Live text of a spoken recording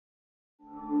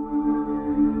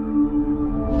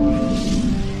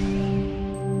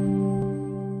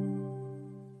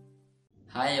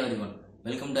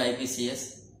Welcome to IPCS.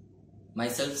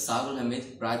 Myself Sagul Hamid,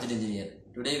 Project Engineer.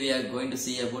 Today we are going to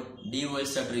see about DOL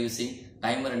starter using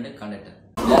timer and conductor.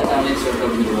 Direct harmonic starter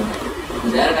அப்படிங்க.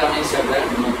 Direct harmonic starter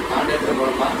நம்ம conductor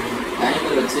மூலமா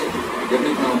timer வச்சு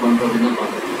எப்படி நம்ம பண்றோம் அப்படினா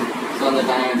பார்க்கலாம். So அந்த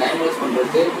timer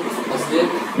பண்றதுக்கு first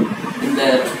இந்த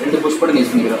ரெண்டு push button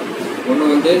யூஸ் பண்ணிக்கிறோம்.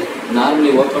 ஒன்னு வந்து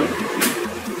normally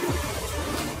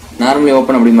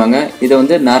open அப்படிம்பாங்க. இது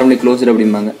வந்து normally closed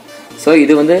அப்படிம்பாங்க. சோ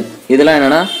இது வந்து இதெல்லாம்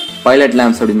என்னன்னா pilot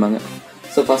lamps அப்படிம்பாங்க.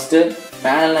 ஸோ ஃபஸ்ட்டு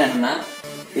பேனல்லாம் என்னென்னா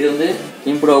இது வந்து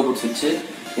இன்புட் அவுட்புட் சுவிட்சு,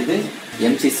 இது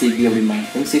MCCB அப்படிம்பாங்க.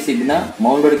 MCCBனா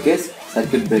mounted case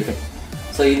circuit breaker.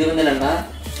 So இது வந்து என்னென்னா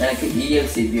எனக்கு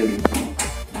ELCB அப்படிம்பாங்க.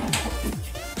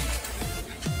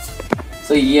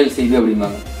 ஸோ ELCB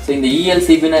அப்படிம்பாங்க. ஸோ இந்த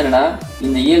ELCBனா என்னென்னா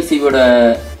இந்த ELCBயோட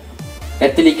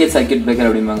எர்த் லீக்கேஜ் சர்க்யூட் பிரேக்கர்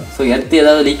அப்படிம்பாங்க. ஸோ எர்த்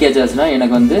ஏதாவது லீக்கேஜ் ஆச்சுன்னா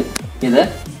எனக்கு வந்து இதை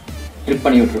ட்ரிப்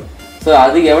பண்ணி விட்டுரும். ஸோ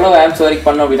அதுக்கு எவ்வளோ ஆம்ப்ஸ் வரைக்கும்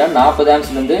பண்ணோம் அப்படின்னா 40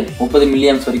 ஆம்ப்ஸ்லேருந்து 30 மில்லி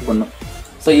ஆம்ப்ஸ் வரைக்கும் பண்ணும்.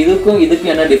 ஸோ இதுக்கும்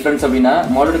என்ன டிஃப்ரென்ஸ் அப்படின்னா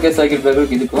மோட்டர் கேஸ் சர்க்யூட்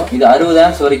பிரேக்கருக்கு இதுக்கும் இது 60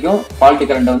 ஆம்ப்ஸ் வரைக்கும் ஃபால்ட்டி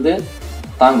கரண்ட்டை வந்து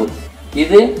தாங்கும்.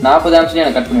 இது 40 ஆம்ப்ஸ்லேயே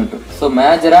எனக்கு கட் பண்ணி விட்டுரும். ஸோ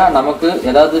மேஜராக நமக்கு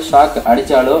ஏதாவது ஷாக்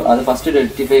அடித்தாலோ அது ஃபஸ்ட்டு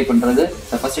ரெக்டிஃபை பண்ணுறது,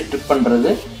 ஃபஸ்ட்டு ட்ரிப்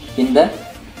பண்ணுறது இந்த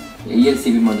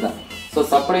ELCB மாதிரி தான். ஸோ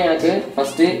சப்ளை எனக்கு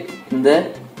ஃபஸ்ட்டு இந்த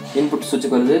இன்புட்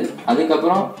சுவிட்சுக்கு வருது,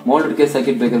 அதுக்கப்புறம் மோல்டட் கேஸ்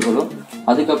சர்க்யூட் பிரேக்கருக்கு வரும்,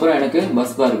 அதுக்கப்புறம் எனக்கு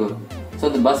பஸ் பாருக்கு வரும். ஸோ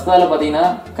இந்த பஸ் பாரில் பார்த்தீங்கன்னா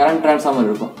கரண்ட் ட்ரான்ஸ்ஃபார்மர்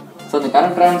இருக்கும். ஸோ இந்த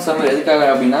கரண்ட் ட்ரான்ஸ்ஃபார்மர் எதுக்காக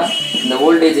அப்படின்னா இந்த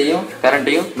வோல்டேஜையும்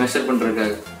கரண்ட்டையும் மெஷர்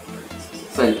பண்ணுறதுக்காக,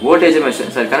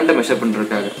 கரண்ட்டை மெஷர்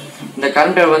பண்ணுறதுக்காக. இந்த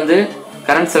கரண்ட்டை வந்து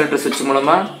கரண்ட் செலக்டர் சுவிட்ச்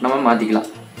மூலமாக நம்ம மாற்றிக்கலாம்.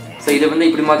 ஸோ இதை வந்து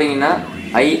இப்படி பார்த்தீங்கன்னா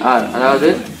IR,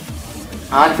 அதாவது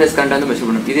ஆர் ஃபேஸ் கரண்ட் வந்து மெஷர்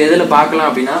பண்ணும். இது எதில் பார்க்கலாம்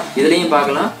அப்படின்னா இதுலேயும்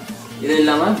பார்க்கலாம், இது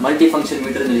இல்லாமல் மல்டி ஃபங்க்ஷன்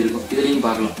மீட்டர் இருக்கும், இதுலேயும்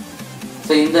பார்க்கலாம்.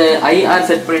 ஸோ இந்த IR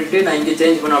செட் பண்ணிவிட்டு நான் இங்கே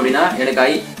சேஞ்ச் பண்ணோம் அப்படின்னா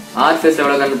எனக்கு ஆர் ஃபேஸ்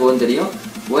எவ்வளோ கரண்ட் போகுதுன்னு தெரியும்.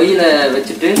 ஒயில்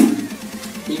வச்சுட்டு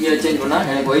இங்கே சேஞ்ச் பண்ணால்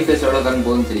எனக்கு ஒய் ஃபேஸ் எவ்வளோ கரண்ட்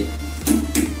போகுதுன்னு தெரியும்.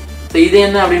 ஸோ இது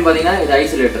என்ன அப்படின்னு பார்த்தீங்கன்னா இது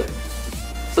ஐசோலேட்டர்.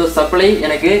 ஸோ சப்ளை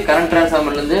எனக்கு கரண்ட்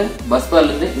ட்ரான்ஸ்ஃபார்மர்லேருந்து பஸ்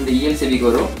பார்லேருந்து இந்த ELCBக்கு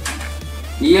வரும்,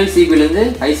 ELCBலேருந்து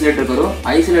ஐசோலேட்டருக்கு வரும்,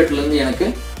 ஐசோலேட்டர்லேருந்து எனக்கு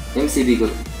MCBக்கு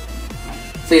வரும்.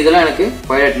 ஸோ இதெல்லாம் எனக்கு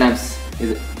பைலட் லேம்ப்ஸ்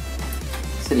இது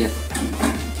சரியா.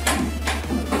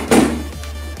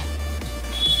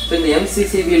 ஸோ இந்த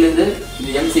MCCBலேருந்து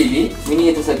இது MCB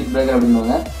மினியேச்சர் சர்க்யூட் பிரேக்கர்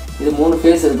அப்படின்வாங்க. இது 3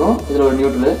 ஃபேஸ் இருக்கும், இதில் ஒரு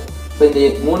நியூட்ரல். ஸோ இந்த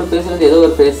 3 ஃபேஸ்லேருந்து ஏதோ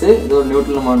ஒரு ஃபேஸு ஏதோ ஒரு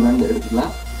நியூட்ரல் நம்ம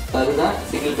எடுத்துக்கலாம். ஸோ அதுதான்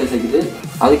சிங்கிள் ஃபேஸ் இருக்குது,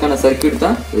 அதுக்கான சர்க்யூட்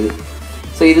தான் இது.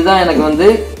 ஸோ இதுதான் எனக்கு வந்து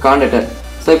காண்டக்டர்.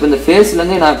 ஸோ இப்போ இந்த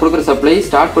ஃபேஸ்லேருந்து நான் கொடுக்குற supply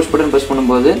start push button press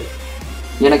பண்ணும்போது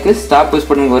எனக்கு ஸ்டாப் புஷ்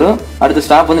பட்டன் வரும். அடுத்து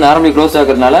ஸ்டாப் வந்து நார்மலி க்ளோஸ்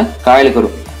ஆகிறதுனால காயிலுக்கு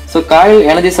வரும். ஸோ காயில்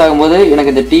எனர்ஜிஸ் ஆகும்போது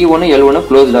எனக்கு இந்த T1 L1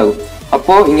 க்ளோஸ்ட் ஆகும்.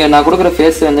 அப்போது இங்கே நான் கொடுக்குற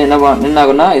ஃபேஸ் வந்து என்ன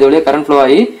ஆகும்னா இது வழியாக கரண்ட் ஃப்ளோ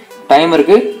ஆகி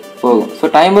டைமருக்கு போகும். ஸோ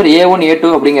டைமர் A1 A2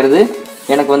 அப்படிங்கிறது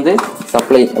எனக்கு வந்து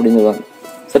சப்ளை அப்படின்னு சொல்லுவாங்க.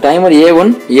 So timer A1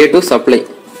 A2 supply.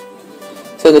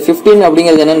 So இந்த 15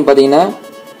 அப்படிங்கிறது என்னென்னு பார்த்தீங்கன்னா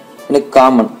எனக்கு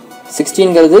காமன்,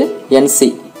 16ங்கிறது NC,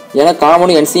 ஏன்னா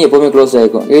காமனும் NC எப்போவுமே க்ளோஸ்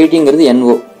ஆகிருக்கும், 80ங்கிறது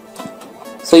NO.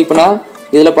 ஸோ இப்போ நான்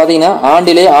இதில் பார்த்தீங்கன்னா ஆன்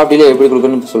டிலே ஆஃப் டிலே எப்படி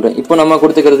கொடுக்கணும்னு சொல்கிறேன். இப்போ நம்ம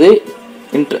கொடுத்துக்கிறது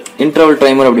interval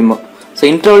timer அப்படிம்போ. So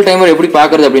interval timer எப்படி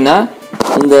பார்க்குறது அப்படின்னா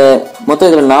இந்த மொத்தம்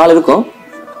இதில் 4 இருக்கும்.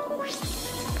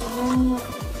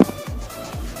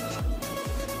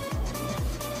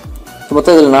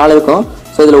 மொத்தம் இதில் 4 இருக்கும்.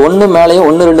 ஸோ இதில் 1 மேலேயும்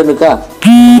 1 2 இருக்கா,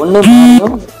 1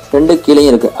 மேலேயும் 2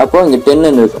 கீழேயும் இருக்குது. அப்போது இங்கே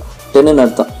 10 இருக்குது, 10ன்னு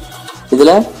அர்த்தம்.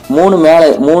 இதில் 3 மேலே,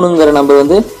 3ங்கிற நம்பர்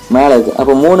வந்து மேலே இருக்குது,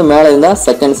 அப்போ 3 மேலே இருந்தால்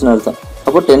செகண்ட்ஸ்னு அர்த்தம்,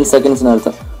 அப்போ 10 செகண்ட்ஸ்னு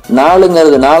அர்த்தம்.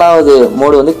 4ங்கிறது 4வது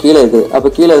மோடு வந்து கீழே இருக்குது, அப்போ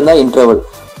கீழே இருந்தால் இன்டர்வல்.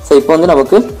 ஸோ இப்போ வந்து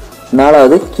நமக்கு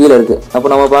 4வது கீழே இருக்குது, அப்போ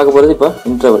நம்ம பார்க்க போகிறது இப்போ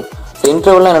இன்டர்வல். ஸோ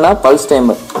இன்டர்வல்னால் என்னென்னா பல்ஸ்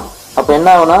டைமர். அப்போ என்ன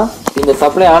ஆகும்னா இந்த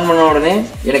சப்ளை ஆன் பண்ண உடனே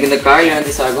எனக்கு இந்த காயில்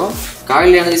எனர்ஜிஸ் ஆகும்,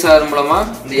 காயில் எனர்ஜிஸ் ஆகிற மூலமாக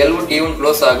இந்த L1 T1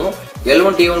 க்ளோஸ் ஆகும்,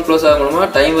 L1 T1 க்ளோஸ் ஆகும் மூலமாக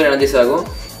டைமர் எனர்ஜிஸ் ஆகும்.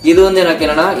 இது வந்து எனக்கு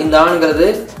என்னென்னா இந்த ஆனுங்கிறது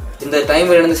இந்த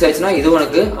டைமர் எனர்ஜிஸ் ஆயிடுச்சுன்னா இதுவும்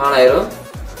எனக்கு ஆன் ஆயிரும்.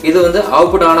 இது வந்து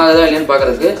அவுட்புட் ஆன் ஆகுதா இல்லைன்னு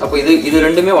பார்க்குறதுக்கு, அப்போ இது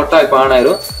ரெண்டுமே ஒட்டா இப்போ ஆன்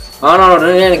ஆயிரும். ஆன் ஆன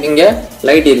உடனே எனக்கு இங்கே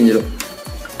லைட் எரிஞ்சிடும்.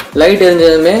 லைட்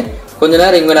எரிஞ்சதுமே கொஞ்ச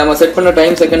நேரம் இங்கே நம்ம செட் பண்ண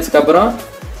டைம் செகண்ட்ஸ்க்கு அப்புறம்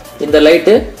இந்த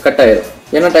லைட்டு கட் ஆயிரும்.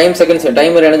 ஏன்னா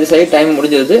டைமர் எனர்ஜிஸ் ஆகி டைம்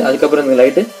முடிஞ்சிருது, அதுக்கப்புறம் இந்த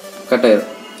லைட்டு கட் ஆயிரும்.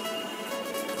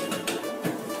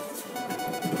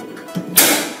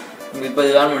 இப்போ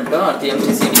இது ஆன் பண்ணிட்டோம். அடுத்து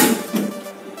MCCB,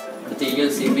 அடுத்து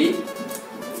ELCB,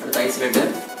 அடுத்து ஐசோலேட்டர்,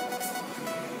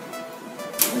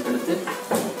 அதுக்கடுத்து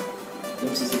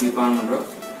MCCB இப்போ ஆன் பண்ணுறோம்.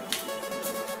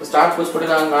 ஸ்டார்ட் புஷ் பண்ணி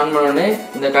நாங்கள் ஆன் பண்ணோடனே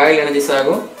இந்த காயில் எனர்ஜிஸ்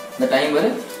ஆகும், இந்த டைமர்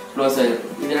க்ளோஸ் ஆகிடும்.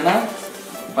 இது என்னன்னா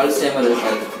பல்ஸ் டைமர்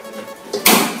இருக்காது.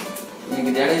 இன்னைக்கு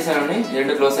இது எனர்ஜிஸ் ஆனோடனே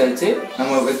 2 க்ளோஸ் ஆகிடுச்சு.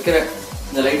 நம்ம வைக்கிற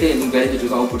இந்த லைட்டு இன்னைக்கு எரிஞ்சிட்டு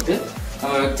இருக்கோம் அவுட்புட்டு.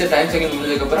 நம்ம வச்ச டைம் செகண்ட்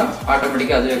முடிஞ்சதுக்கப்புறம்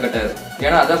ஆட்டோமேட்டிக்காக அதுவே கட் ஆகுது,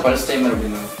 ஏன்னா அதான் பல்ஸ் டைமர்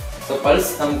அப்படின்னாங்க. ஸோ பல்ஸ்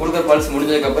நம்ம கொடுக்குற பல்ஸ்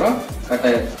முடிஞ்சதுக்கப்புறம் கட்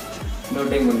ஆயிடும்.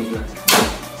 இன்னொரு டைம் பண்ணிக்கலாம்.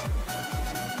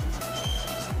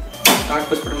 ஸ்டார்ட்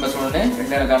புஷ் பட்டன் ப்ரெஸ் பண்ணோடனே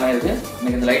 2 எனக்கு ஆன் ஆயிருக்கு.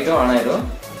 எனக்கு இந்த லைட்டும் ஆன் ஆயிடும்.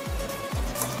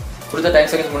 கொடுத்த டைம்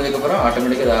செகண்ட்ஸ் முடிஞ்சதுக்கப்புறம்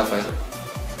ஆட்டோமேட்டிக்காக இது ஆஃப் ஆயிடும்.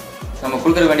 நம்ம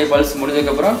கொடுக்குற வேண்டிய பல்ஸ்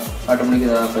முடிஞ்சதுக்கப்புறம்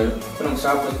ஆட்டோமேட்டிக்காக இது ஆஃப் ஆயிடும். இப்போ நம்ம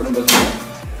ஸ்டார்ட் புஷ் பட்டன் ப்ரெஸ் பண்ணி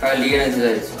கால் லீகனைஸ்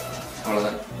ஆயிடுச்சு.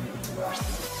 அவ்வளோதான்.